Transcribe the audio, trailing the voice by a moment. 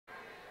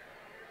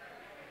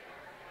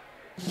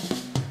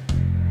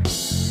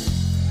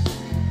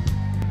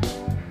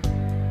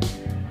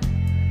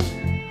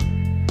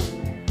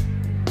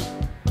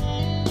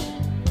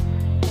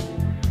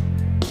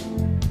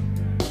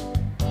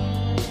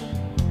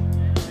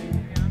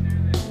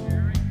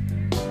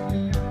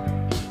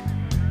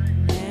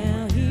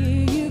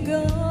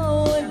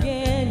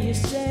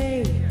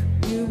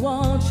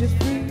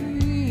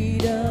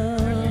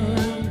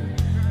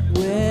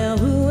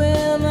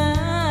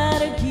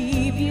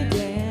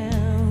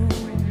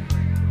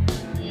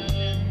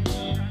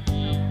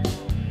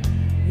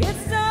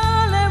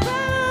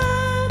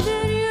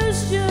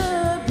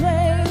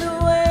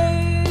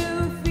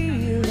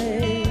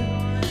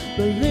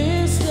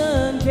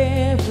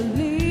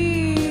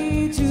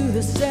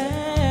the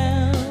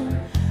sound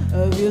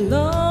of your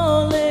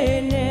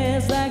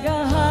loneliness like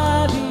a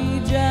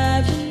heartbeat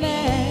drives you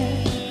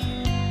mad.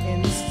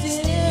 In the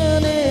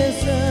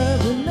stillness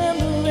of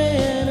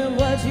remembering of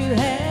what you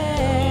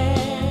had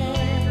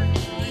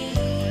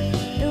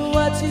and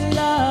what you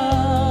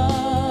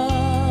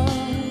lost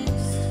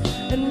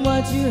and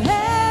what you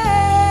had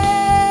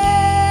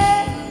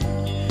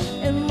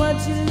and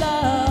what you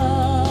lost.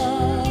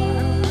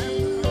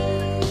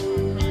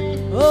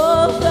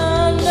 Oh,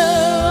 thunder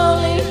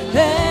only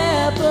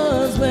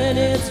happens when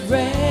it's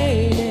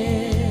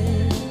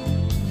raining,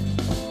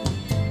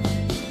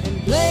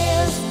 and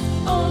players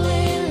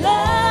only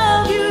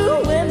love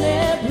you when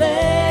they're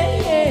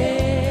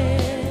playing.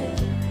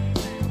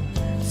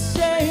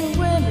 Say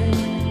women,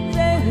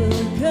 they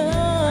will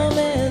come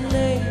and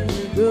they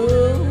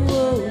will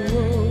go.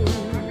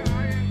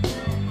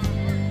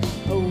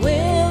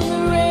 When the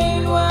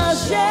rain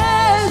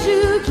washes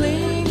you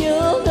clean,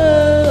 you'll know.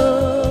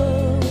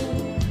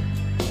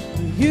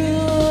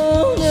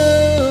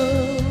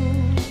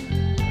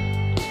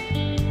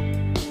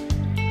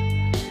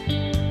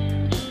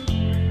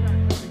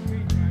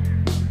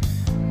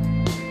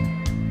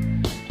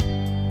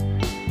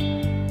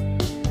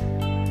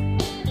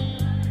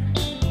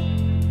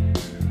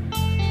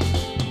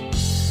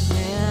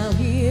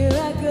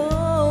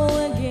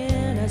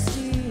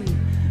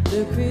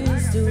 The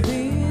crystal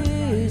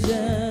visions,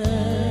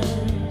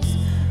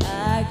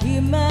 I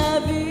keep my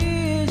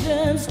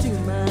visions to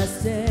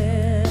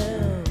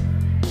myself.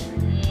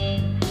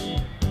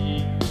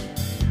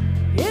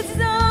 It's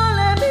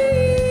only me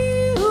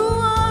who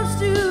wants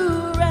to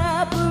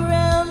wrap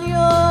around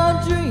your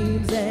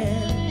dreams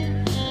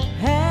and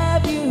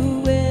have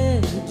you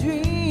in the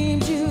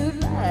dreams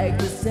you'd like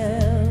to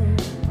sell.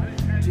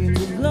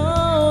 Dreams of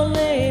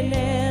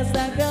loneliness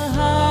like a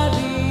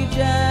heartbeat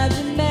drives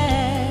you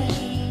mad.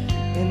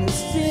 In the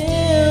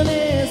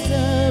stillness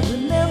of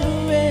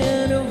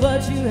remembering of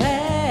what you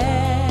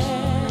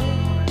had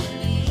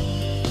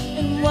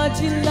and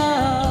what you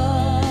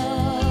lost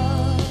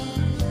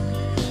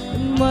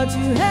and what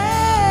you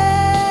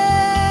had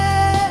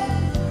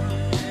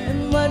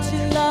and what you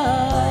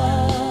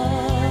lost.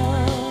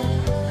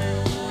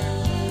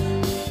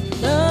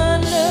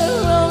 Thunder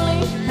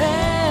only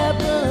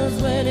happens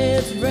when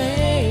it's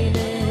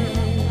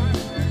raining,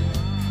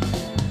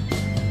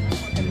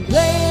 and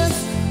players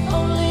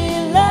only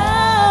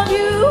love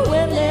you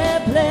when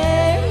they're playing.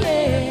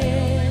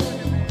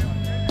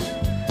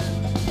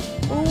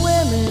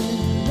 Women,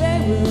 they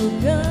will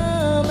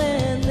come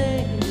and they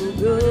will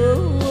go.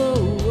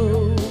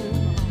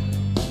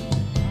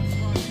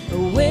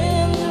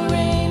 When the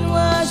rain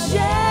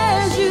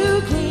washes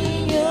you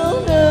clean,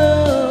 you'll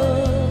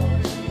know.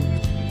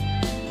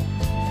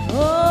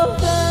 Oh,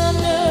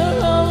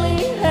 thunder only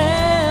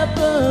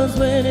happens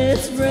when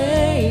it's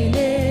raining.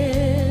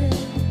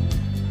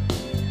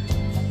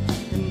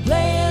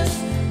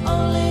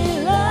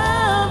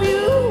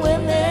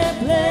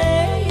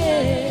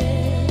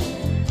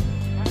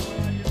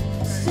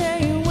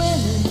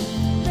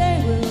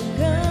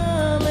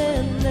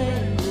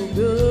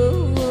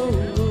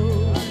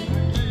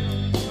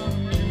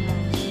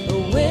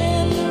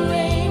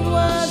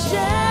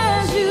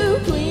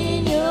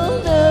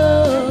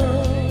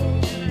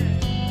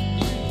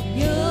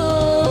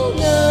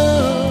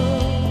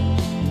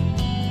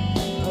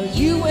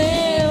 You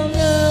will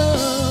know.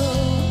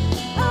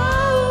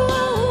 Oh,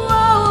 oh,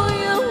 oh,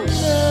 you'll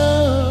know.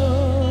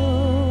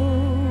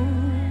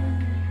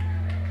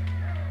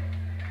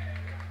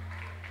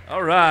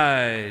 All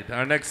right,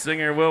 our next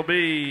singer will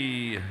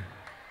be